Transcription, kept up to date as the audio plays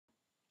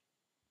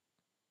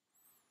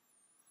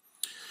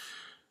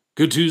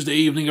Good Tuesday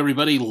evening,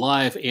 everybody,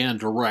 live and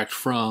direct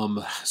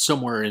from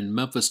somewhere in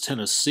Memphis,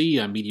 Tennessee.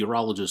 I'm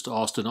meteorologist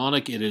Austen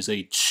Onek. It is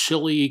a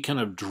chilly, kind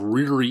of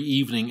dreary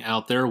evening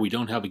out there. We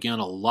don't have, again,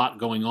 a lot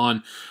going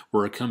on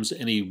where it comes to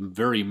any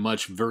very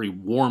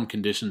warm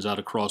conditions out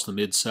across the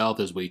Mid-South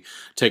as we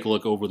take a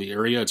look over the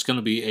area. It's going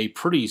to be a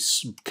pretty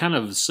kind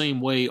of the same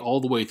way all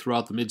the way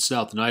throughout the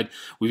Mid-South tonight.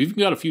 We've even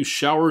got a few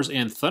showers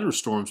and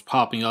thunderstorms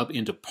popping up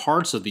into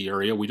parts of the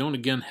area. We don't,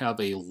 again, have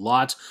a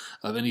lot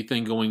of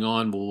anything going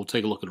on, but we'll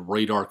take a look at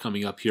radar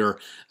coming up here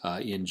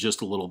in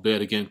just a little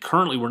bit. Again,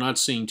 currently we're not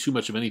seeing too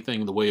much of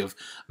anything in the way of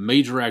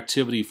major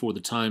activity for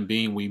the time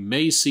being. We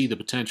may see the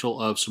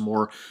potential of some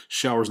more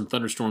showers and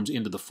thunderstorms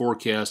into the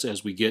forecast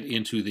as we get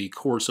into the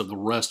course of the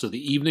rest of the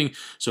evening.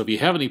 So if you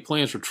have any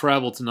plans for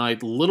travel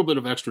tonight, a little bit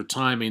of extra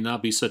time may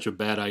not be such a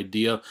bad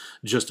idea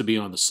just to be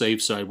on the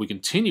safe side. We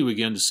continue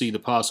again to see the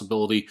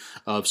possibility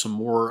of some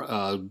more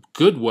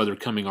good weather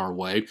coming our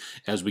way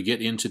as we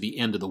get into the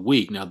end of the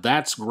week. Now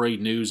that's great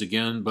news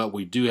again, but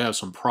we do have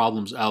some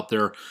problems out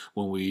there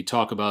when we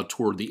talk about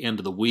toward the end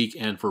of the week.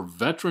 And for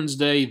Veterans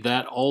Day,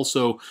 that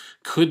also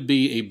could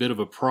be a bit of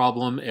a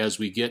problem as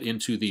we get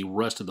into the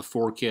rest of the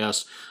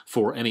forecast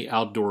for any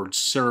outdoor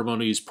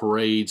ceremonies,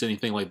 parades,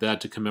 anything like that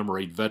to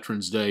commemorate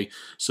Veterans Day.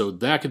 So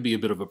that could be a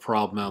bit of a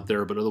problem out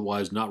there, but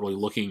otherwise not really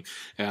looking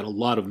at a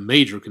lot of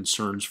major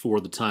concerns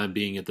for the time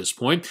being at this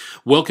point.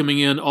 Welcoming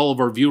in all of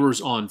our viewers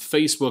on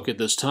Facebook at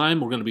this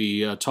time. We're going to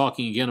be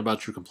talking again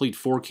about your complete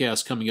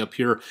forecast coming up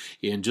here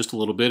in just a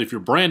little bit. If you're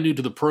brand new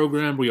to the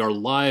program, we are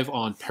live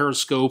on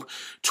Periscope,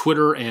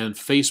 Twitter, and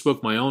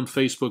Facebook. My own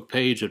Facebook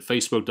page at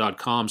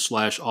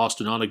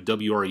facebook.com/AustenOnek,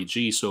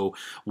 WREG. So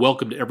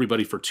welcome to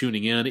everybody for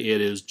tuning in.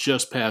 It is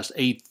just past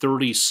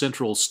 8:30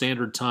 Central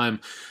Standard Time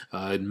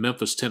in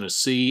Memphis,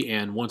 Tennessee.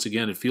 And once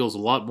again, it feels a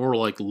lot more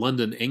like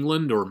London,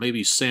 England, or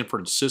maybe San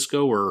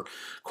Francisco, or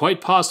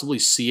quite possibly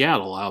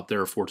Seattle out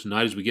there for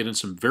tonight as we get in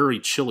some very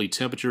chilly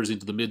temperatures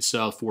into the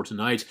Mid-South for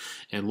tonight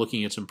and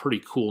looking at some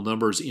pretty cool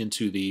numbers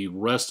into the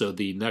rest of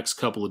the next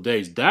couple of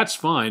days. That's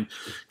fine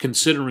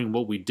considering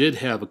what we did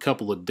have a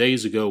couple of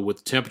days ago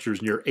with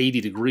temperatures near 80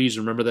 degrees.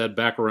 Remember that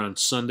back around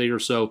Sunday or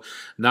so?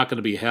 Not going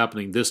to be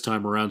happening this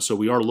time around. So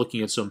we are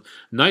looking at some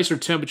nicer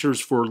temperatures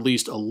for at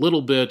least a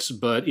little bit,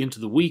 but into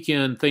the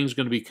weekend, things are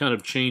going to be kind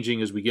of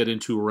changing as we get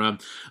into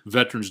around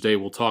Veterans Day.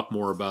 We'll talk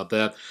more about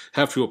that.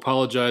 Have to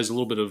apologize. A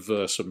little bit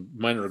of some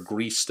minor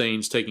grease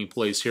stains taking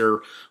place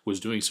here. Was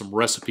doing some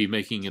recipe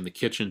making in the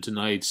kitchen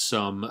tonight.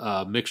 Some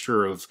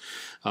mixture of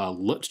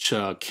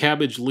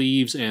cabbage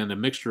leaves and a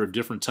mixture of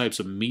different types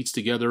of meats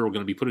together. We're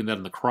going to be putting that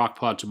in the crock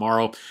pot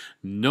tomorrow.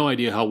 No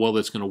idea how well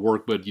that's going to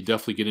work, but you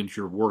definitely get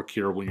into your work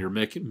here when you're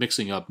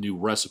mixing up new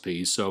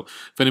recipes. So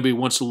if anybody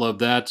wants to love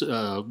that,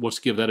 wants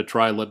to give that a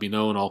try, let me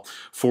know, and I'll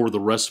forward the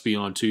recipe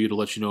on to you to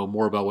let you know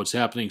more about what's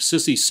happening.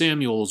 Sissy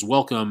Samuels,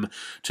 welcome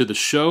to the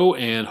show,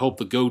 and hope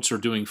the goats are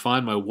doing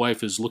fine. My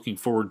wife is looking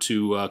forward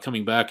to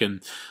coming back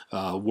and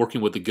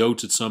working with the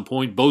goats at some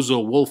point.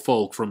 Bozo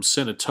Wolfolk from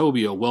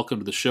Senatobia, welcome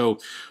to the show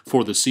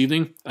for this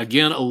evening.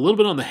 Again, a little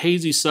bit on the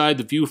hazy side.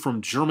 The view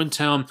from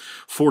Germantown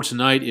for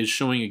tonight is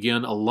showing,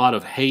 again, a lot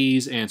of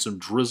haze and some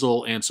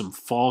drizzle and some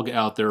fog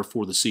out there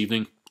for this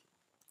evening.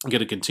 I'm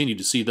going to continue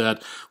to see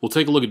that. We'll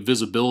take a look at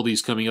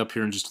visibilities coming up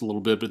here in just a little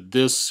bit, but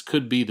this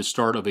could be the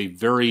start of a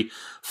very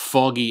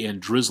foggy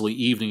and drizzly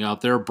evening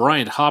out there.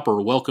 Brian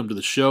Hopper, welcome to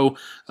the show.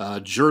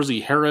 Jersey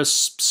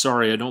Harris,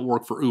 sorry, I don't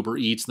work for Uber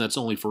Eats, and that's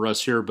only for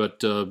us here,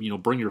 but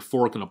bring your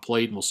fork and a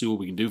plate, and we'll see what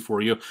we can do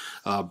for you.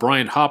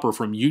 Brian Hopper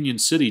from Union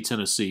City,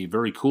 Tennessee,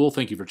 very cool.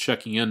 Thank you for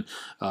checking in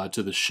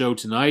to the show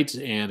tonight,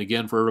 and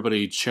again, for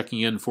everybody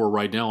checking in for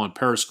right now on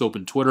Periscope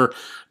and Twitter,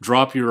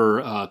 drop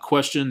your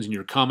questions and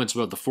your comments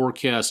about the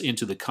forecast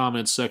into the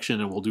comments section,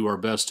 and we'll do our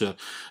best to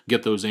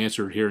get those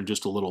answered here in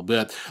just a little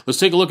bit. Let's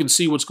take a look and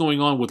see what's going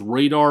on with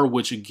radar,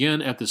 which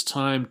again at this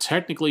time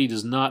technically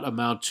does not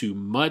amount to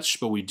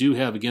much, but we do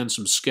have again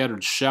some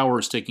scattered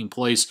showers taking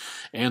place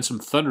and some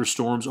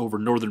thunderstorms over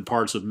northern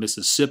parts of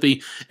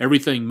Mississippi.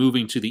 Everything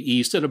moving to the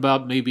east at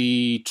about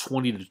maybe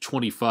 20 to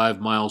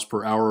 25 miles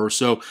per hour or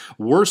so.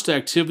 Worst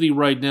activity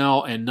right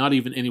now, and not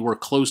even anywhere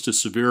close to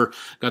severe.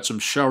 Got some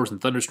showers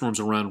and thunderstorms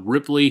around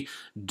Ripley,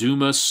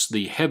 Dumas,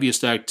 the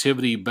heaviest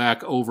activity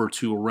back over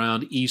to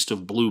around east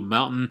of Blue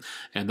Mountain,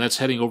 and that's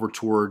heading over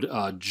toward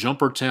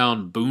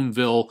Jumpertown,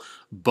 Boonville,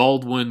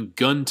 Baldwin,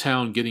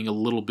 Guntown, getting a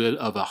little bit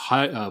of a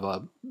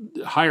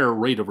higher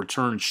rate of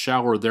return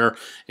shower there,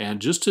 and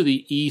just to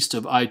the east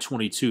of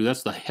I-22,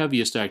 that's the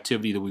heaviest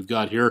activity that we've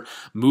got here,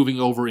 moving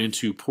over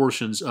into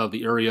portions of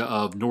the area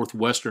of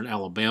northwestern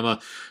Alabama.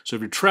 So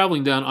if you're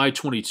traveling down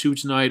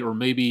I-22 tonight, or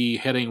maybe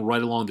heading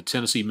right along the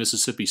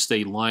Tennessee-Mississippi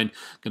state line,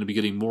 going to be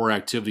getting more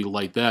activity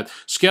like that.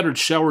 Scattered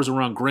showers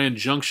around Grand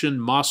Junction,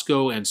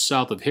 Moscow, and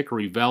south of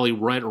Hickory Valley,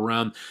 right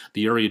around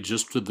the area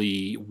just to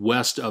the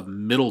west of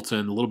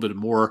Middleton, a little bit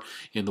more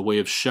in the way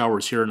of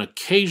showers here. An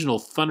occasional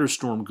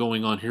thunderstorm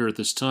going on here at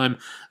this time.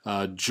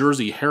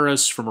 Jersey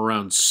Harris from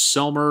around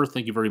Selmer,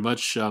 thank you very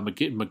much.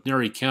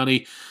 McNairy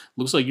County,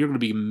 looks like you're going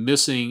to be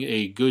missing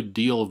a good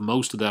deal of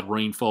most of that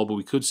rainfall, but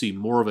we could see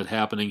more of it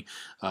happening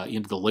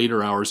into the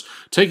later hours.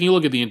 Taking a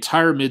look at the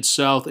entire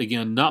Mid-South,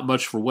 again, not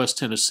much for West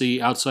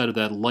Tennessee outside of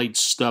that light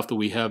stuff that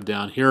we have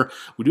down here.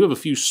 We do have a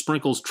few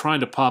sprinkles trying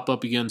to pop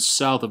up again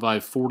south of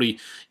I-40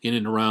 in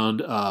and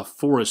around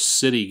Forest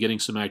City, getting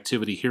some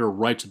activity here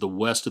right to the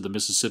west of the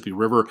Mississippi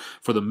River.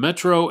 For the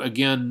metro,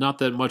 again, not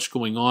that much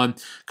going on.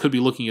 Could be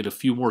looking at a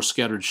few more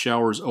scattered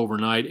showers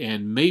overnight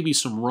and maybe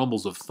some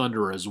rumbles of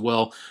thunder as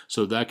well,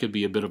 so that could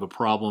be a bit of a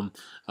problem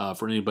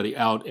for anybody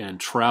out and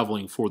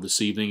traveling for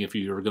this evening if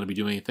you're going to be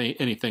doing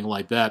anything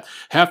like that.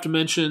 Have to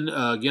mention,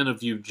 again,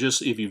 if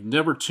you've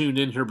never tuned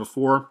in here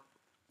before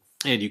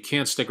and you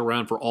can't stick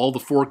around for all the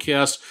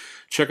forecasts,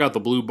 check out the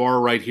blue bar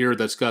right here.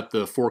 That's got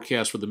the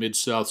forecast for the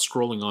Mid-South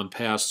scrolling on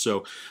past,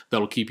 so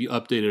that'll keep you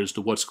updated as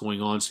to what's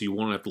going on, so you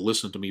won't have to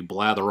listen to me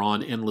blather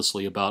on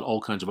endlessly about all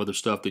kinds of other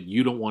stuff that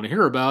you don't want to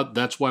hear about.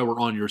 That's why we're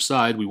on your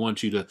side. We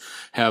want you to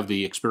have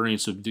the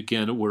experience of,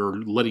 again, we're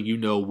letting you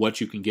know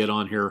what you can get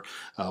on here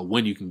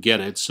when you can get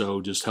it, so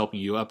just helping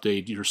you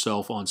update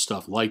yourself on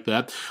stuff like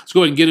that. Let's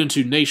go ahead and get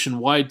into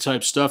nationwide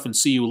type stuff and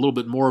see a little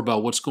bit more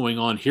about what's going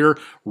on here.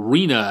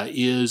 Rina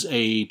is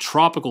a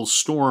tropical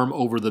storm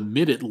over the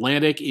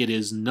mid-Atlantic. It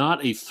is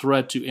not a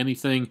threat to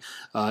anything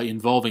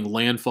involving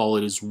landfall.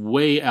 It is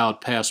way out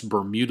past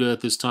Bermuda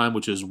at this time,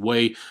 which is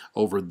way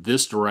over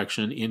this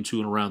direction into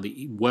and around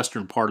the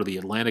western part of the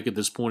Atlantic at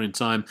this point in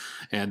time.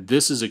 And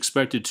this is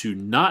expected to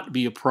not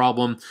be a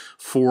problem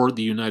for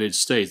the United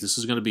States. This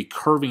is going to be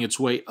curving its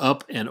way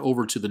up and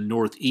over to the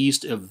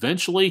northeast.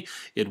 Eventually,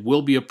 it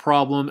will be a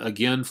problem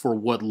again for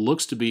what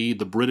looks to be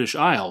the British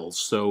Isles.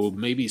 So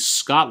maybe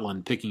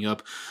Scotland picking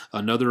up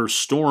another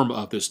storm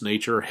of this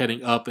nature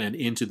heading up and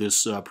into this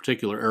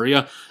particular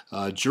area.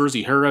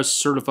 Jersey Harris,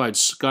 certified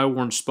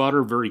Skywarn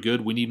spotter, very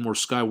good. We need more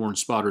Skywarn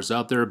spotters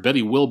out there.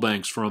 Betty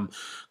Wilbanks from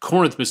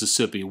Corinth,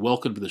 Mississippi,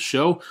 welcome to the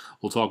show.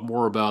 We'll talk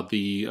more about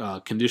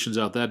the conditions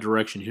out that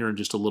direction here in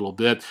just a little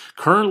bit.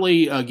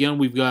 Currently, again,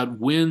 we've got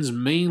winds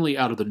mainly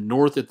out of the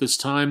north at this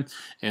time,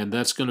 and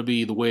that's going to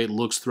be the way it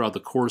looks throughout the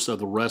course of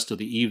the rest of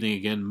the evening.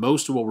 Again,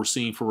 most of what we're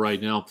seeing for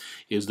right now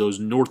is those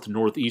north to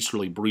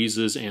northeasterly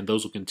breezes, and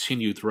those will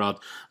continue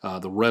throughout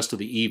the rest of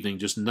the evening,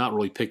 just not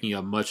really picking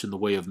up much in the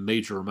way of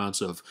major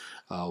amounts of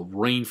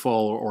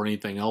rainfall or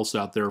anything else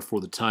out there for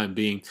the time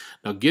being.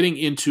 Now, getting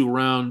into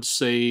around,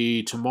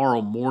 say,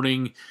 tomorrow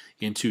morning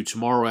into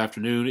tomorrow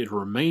afternoon, it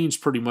remains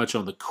pretty much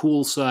on the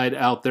cool side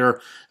out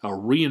there, a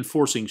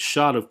reinforcing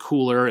shot of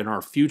cool air in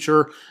our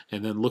future,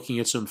 and then looking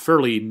at some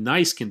fairly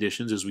nice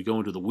conditions as we go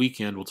into the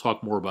weekend. We'll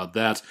talk more about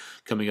that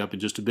coming up in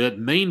just a bit.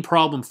 Main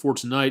problem for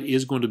tonight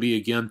is going to be,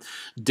 again,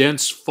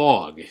 dense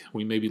fog.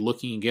 We may be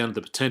looking again at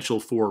the potential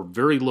for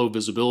very low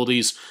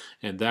visibilities,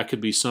 and that could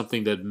be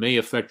something that may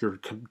affect your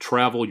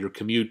travel, your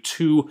commute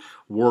to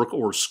work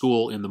or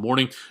school in the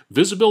morning.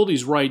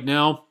 Visibilities right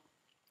now,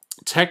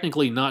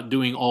 technically not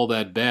doing all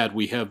that bad.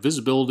 We have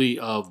visibility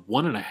of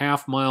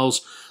 1.5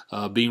 miles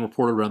being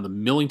reported around the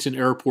Millington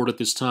Airport at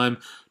this time,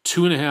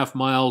 2.5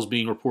 miles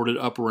being reported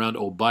up around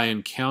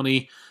Obion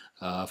County.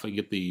 If I can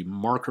get the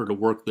marker to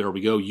work, there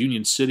we go.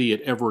 Union City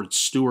at Everett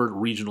Stewart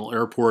Regional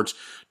Airports,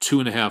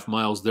 2.5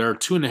 miles there.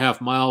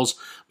 2.5 miles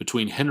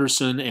between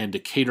Henderson and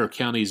Decatur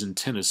counties in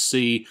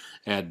Tennessee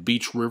at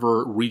Beach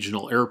River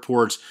Regional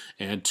Airports,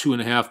 and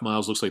 2.5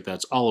 miles, looks like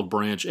that's Olive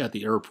Branch at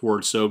the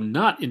airport. So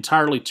not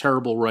entirely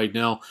terrible right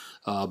now.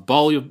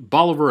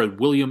 Bolivar at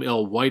William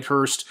L.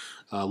 Whitehurst,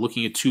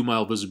 looking at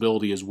 2-mile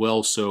visibility as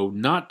well, so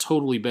not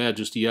totally bad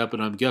just yet,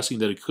 but I'm guessing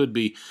that it could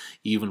be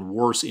even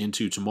worse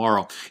into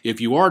tomorrow. If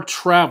you are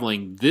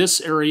traveling,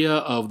 this area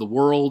of the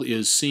world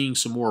is seeing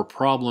some more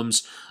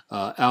problems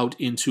out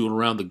into and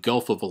around the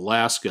Gulf of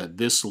Alaska.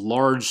 This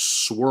large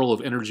swirl of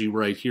energy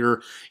right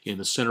here in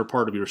the center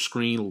part of your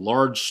screen,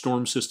 large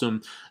storm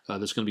system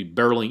that's going to be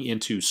barreling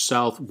into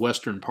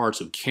southwestern parts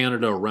of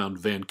Canada around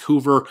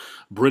Vancouver,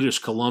 British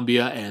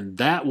Columbia, and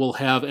that will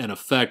have an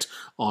effect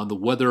on the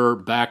weather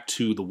back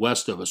to the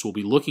west of us. We'll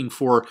be looking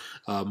for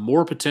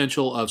more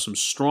potential of some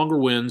stronger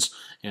winds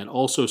and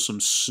also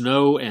some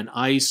snow and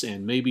ice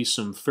and maybe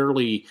some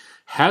fairly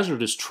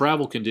hazardous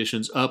travel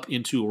conditions up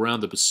into around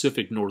the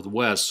Pacific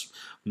Northwest.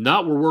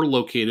 Not where we're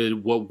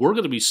located. What we're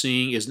going to be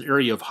seeing is an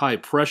area of high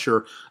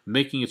pressure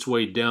making its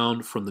way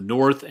down from the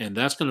north, and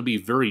that's going to be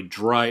very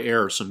dry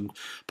air. Some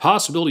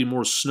possibility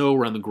more snow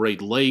around the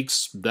Great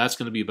Lakes. That's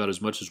going to be about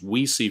as much as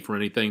we see for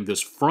anything. This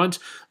front,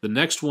 the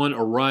next one,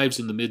 arrives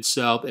in the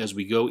Mid-South as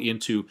we go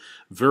into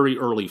very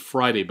early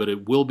Friday, but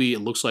it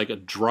looks like a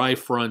dry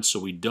front, so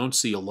we don't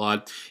see a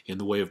lot in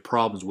the way of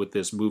problems with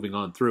this moving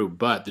on through.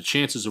 But the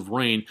chances of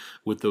rain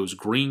with those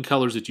green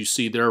colors that you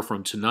see there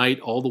from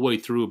tonight all the way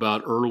through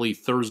about early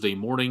Thursday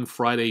morning,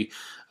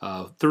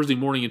 Thursday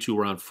morning into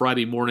around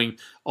Friday morning.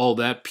 All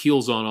that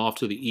peels on off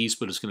to the east,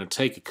 but it's going to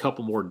take a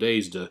couple more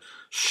days to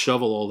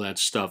shovel all that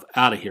stuff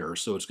out of here.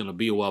 So it's going to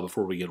be a while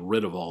before we get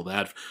rid of all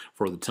that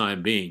for the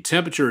time being.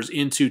 Temperatures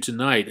into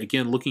tonight.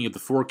 Again, looking at the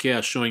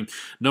forecast showing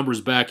numbers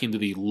back into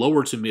the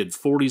lower to mid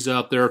 40s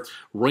out there.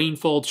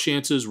 Rainfall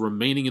chances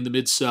remaining in the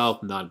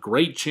mid-south. Not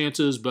great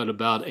chances, but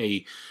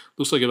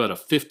looks like about a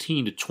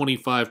 15 to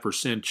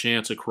 25%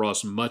 chance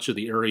across much of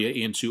the area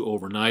into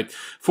overnight.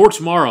 For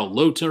tomorrow,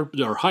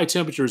 high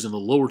temperatures in the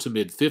lower to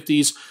mid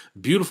 50s.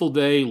 Beautiful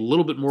day, a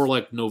little bit more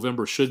like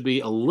November should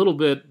be, a little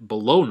bit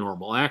below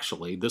normal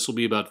actually. This will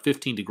be about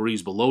 15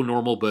 degrees below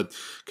normal, but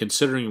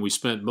considering we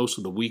spent most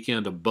of the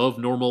weekend above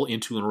normal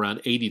into and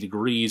around 80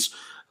 degrees,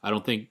 I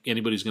don't think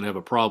anybody's going to have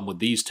a problem with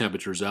these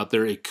temperatures out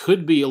there. It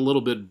could be a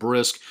little bit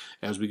brisk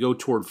as we go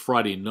toward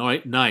Friday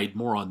night.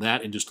 More on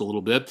that in just a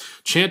little bit.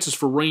 Chances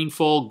for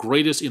rainfall,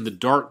 greatest in the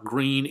dark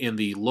green in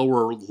the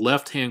lower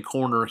left-hand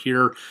corner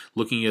here,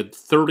 looking at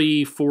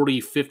 30,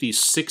 40, 50,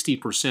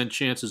 60%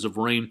 chances of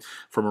rain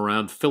from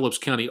around Phillips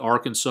County,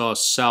 Arkansas,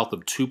 south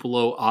of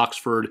Tupelo,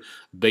 Oxford,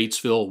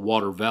 Batesville,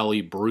 Water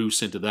Valley,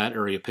 Bruce, into that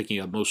area, picking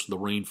up most of the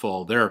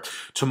rainfall there.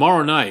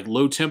 Tomorrow night,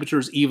 low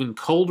temperatures even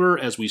colder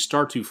as we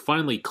start to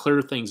finally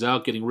clear things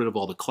out, getting rid of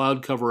all the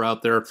cloud cover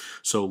out there.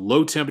 So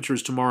low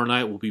temperatures tomorrow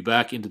night will be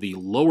back into the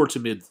lower to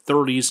mid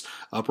 30s,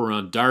 up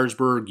around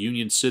Dyersburg,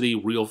 Union City,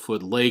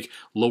 Reelfoot Lake,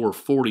 lower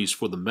 40s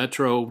for the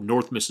metro,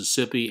 North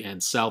Mississippi,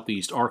 and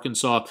southeast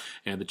Arkansas.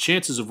 And the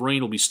chances of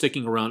rain will be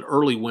sticking around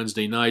early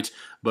Wednesday night,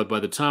 but by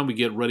the time we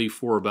get ready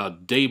for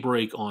about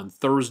daybreak on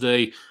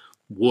Thursday,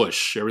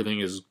 whoosh, everything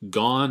is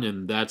gone,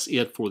 and that's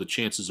it for the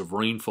chances of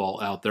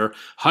rainfall out there.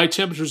 High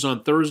temperatures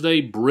on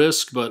Thursday,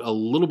 brisk, but a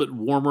little bit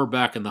warmer,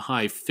 back in the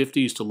high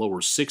 50s to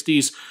lower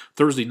 60s.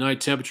 Thursday night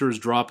temperatures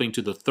dropping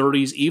to the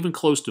 30s, even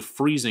close to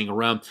freezing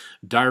around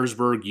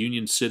Dyersburg,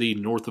 Union City,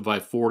 north of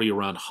I-40,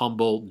 around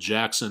Humboldt,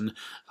 Jackson,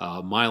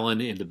 Milan,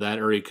 into that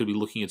area. Could be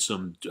looking at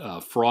some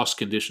frost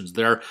conditions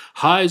there.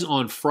 Highs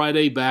on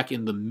Friday back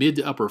in the mid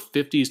to upper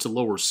 50s to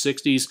lower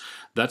 60s.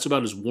 That's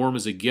about as warm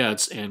as it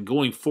gets, and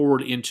going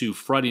forward into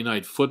Friday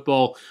night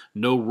football,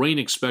 no rain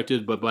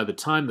expected, but by the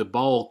time the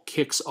ball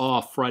kicks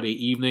off Friday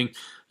evening,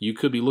 you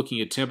could be looking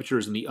at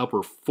temperatures in the upper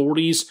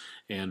 40s,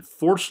 and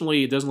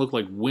fortunately, it doesn't look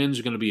like winds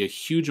are going to be a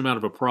huge amount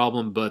of a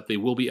problem, but they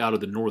will be out of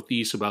the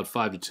northeast about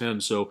 5 to 10,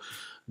 so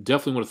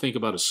definitely want to think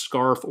about a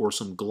scarf or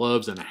some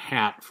gloves and a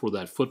hat for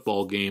that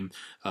football game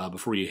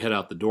before you head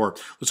out the door.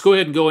 Let's go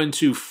ahead and go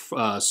into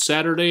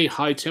Saturday,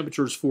 high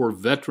temperatures for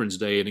Veterans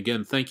Day. And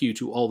again, thank you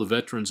to all the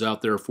veterans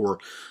out there for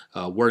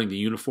wearing the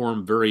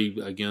uniform. Very,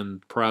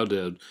 again, proud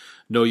to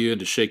know you and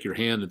to shake your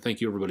hand, and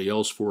thank you everybody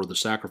else for the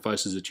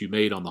sacrifices that you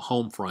made on the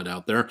home front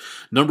out there.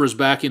 Numbers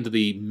back into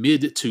the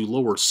mid to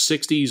lower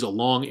 60s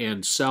along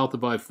and south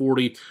of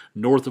I-40,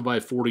 north of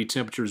I-40,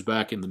 temperatures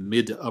back in the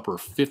mid to upper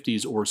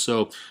 50s or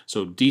so,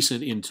 so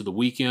decent into the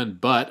weekend.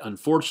 But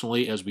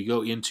unfortunately, as we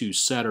go into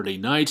Saturday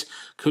night,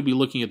 could be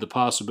looking at the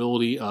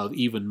possibility of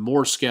even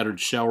more scattered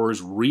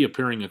showers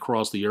reappearing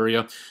across the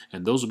area,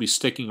 and those will be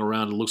sticking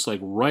around, it looks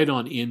like, right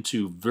on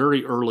into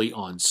very early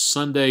on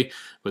Sunday.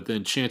 But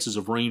then chances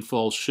of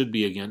rainfall should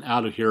be again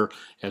out of here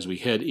as we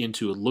head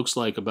into, it looks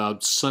like,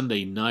 about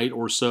Sunday night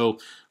or so.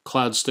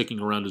 Clouds sticking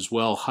around as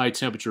well. High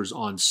temperatures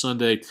on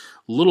Sunday. A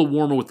little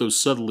warmer with those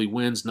southerly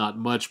winds, not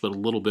much, but a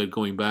little bit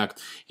going back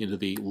into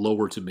the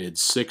lower to mid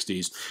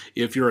 60s.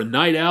 If you're a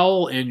night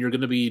owl and you're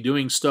going to be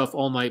doing stuff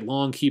all night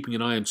long, keeping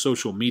an eye on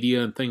social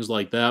media and things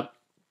like that,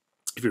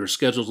 if your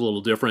schedule's a little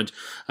different,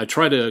 I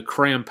try to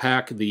cram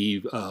pack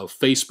the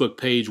Facebook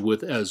page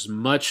with as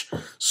much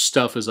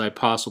stuff as I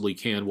possibly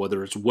can,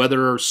 whether it's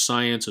weather,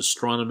 science,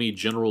 astronomy,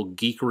 general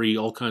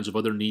geekery, all kinds of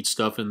other neat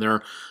stuff in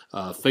there.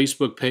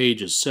 Facebook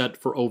page is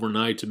set for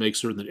overnight to make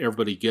certain that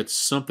everybody gets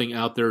something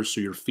out there, so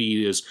your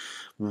feed is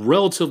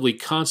relatively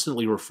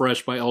constantly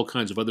refreshed by all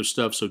kinds of other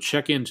stuff. So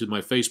check into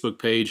my Facebook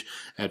page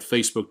at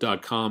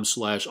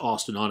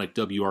facebook.com/AustenOnek,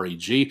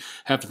 WREG.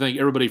 Have to thank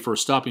everybody for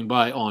stopping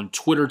by on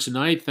Twitter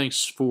tonight.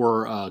 Thanks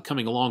for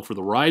coming along for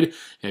the ride.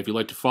 And if you'd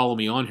like to follow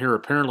me on here,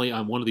 apparently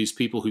I'm one of these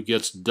people who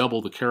gets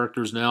double the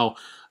characters now.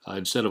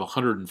 Instead of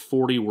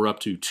 140, we're up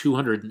to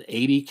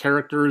 280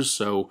 characters.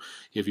 So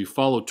if you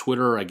follow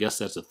Twitter, I guess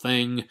that's a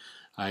thing.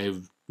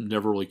 I've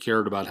never really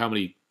cared about how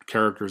many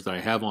characters that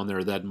I have on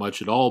there that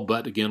much at all,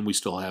 but again, we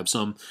still have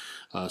some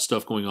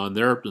stuff going on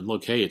there. And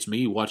look, hey, it's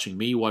me watching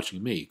me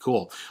watching me.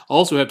 Cool.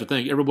 Also have to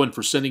thank everyone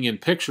for sending in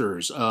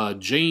pictures.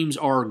 James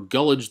R.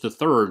 Gullidge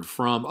III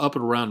from up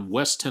and around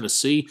West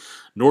Tennessee,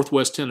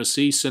 Northwest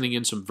Tennessee, sending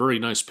in some very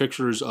nice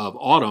pictures of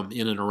autumn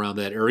in and around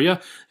that area.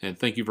 And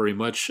thank you very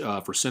much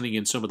for sending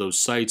in some of those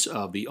sights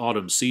of the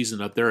autumn season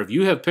up there. If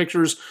you have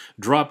pictures,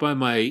 drop by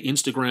my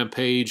Instagram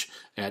page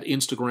at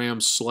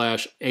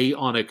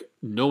Instagram/Aonek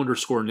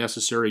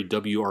 @no_necessary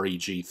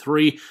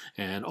WREG3,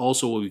 and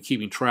also we'll be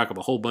keeping track of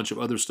a whole bunch of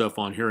other stuff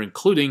on here,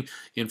 including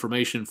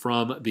information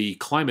from the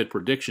Climate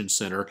Prediction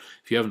Center.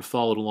 If you haven't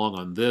followed along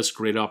on this,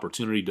 great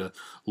opportunity to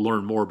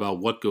learn more about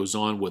what goes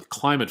on with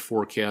climate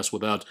forecasts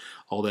without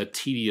all that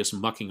tedious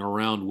mucking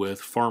around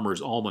with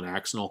farmers'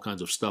 almanacs and all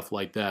kinds of stuff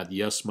like that.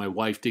 Yes, my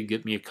wife did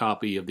get me a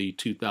copy of the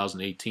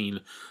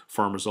 2018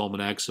 Farmer's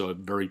Almanac, so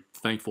I'm very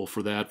thankful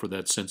for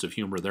that sense of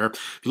humor there.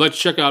 If you'd like to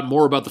check out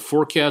more about the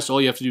forecast,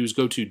 all you have to do is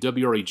go to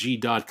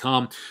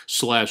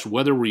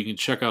WREG.com/weather, where you can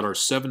check out our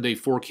 7-day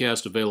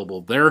forecast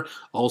available there.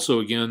 Also,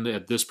 again,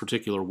 at this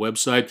particular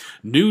website,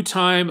 new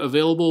time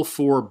available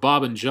for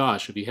Bob and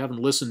Josh. If you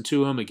haven't listened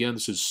to them, again,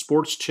 this is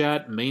sports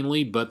chat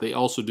mainly, but they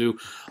also do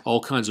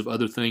all kinds of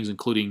other things,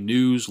 including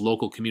news,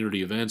 local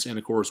community events, and,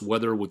 of course,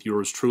 weather with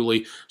yours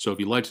truly. So if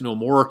you'd like to know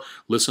more,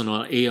 listen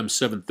on AM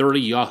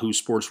 730 Yahoo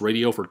Sports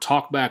Radio for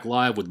Talkback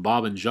Live with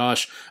Bob and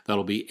Josh.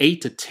 That'll be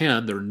 8 to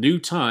 10, their new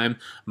time,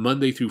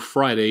 Monday through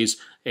Fridays,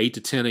 8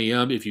 to 10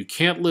 a.m. If you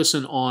can't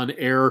listen on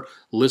air,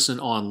 listen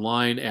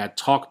online at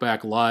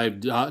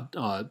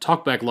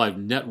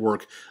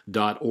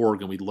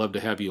talkbacklivenetwork.org, and we'd love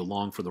to have you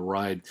along for the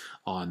ride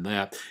on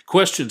that.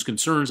 Questions,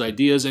 concerns,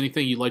 ideas,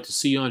 anything you'd like to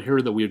see on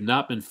here that we have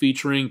not been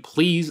featuring,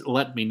 please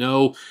let me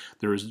know.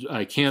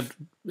 I can't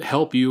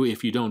help you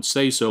if you don't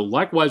say so.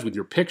 Likewise with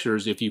your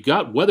pictures, if you've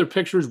got weather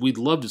pictures, we'd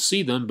love to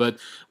see them, but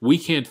we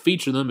can't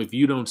feature them if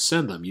you don't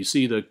send them. You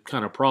see the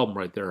kind of problem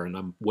right there, and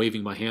I'm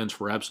waving my hands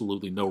for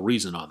absolutely no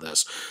reason on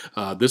this.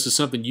 This is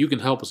something you can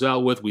help us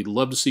out with. We'd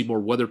love to see more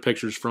weather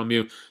pictures from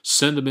you.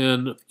 Send them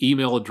in.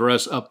 Email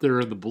address up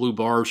there in the blue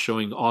bar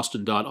showing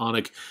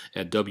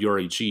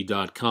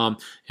austin.onek@wreg.com,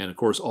 and of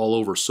course all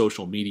over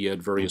social media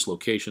at various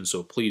locations,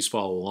 so please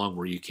follow along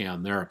where you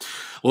can there.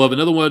 We'll have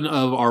another one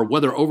of our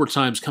weather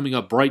overtimes coming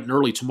up bright and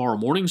early tomorrow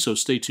morning, so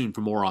stay tuned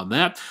for more on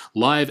that.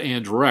 Live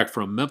and direct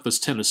from Memphis,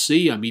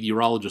 Tennessee, I'm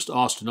meteorologist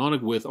Austen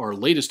Onek with our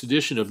latest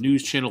edition of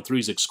News Channel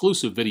 3's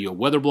exclusive video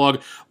weather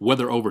blog,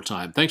 Weather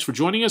Overtime. Thanks for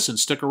joining us, and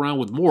stick around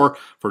with more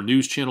for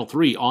News Channel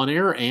 3 on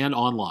air and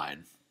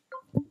online.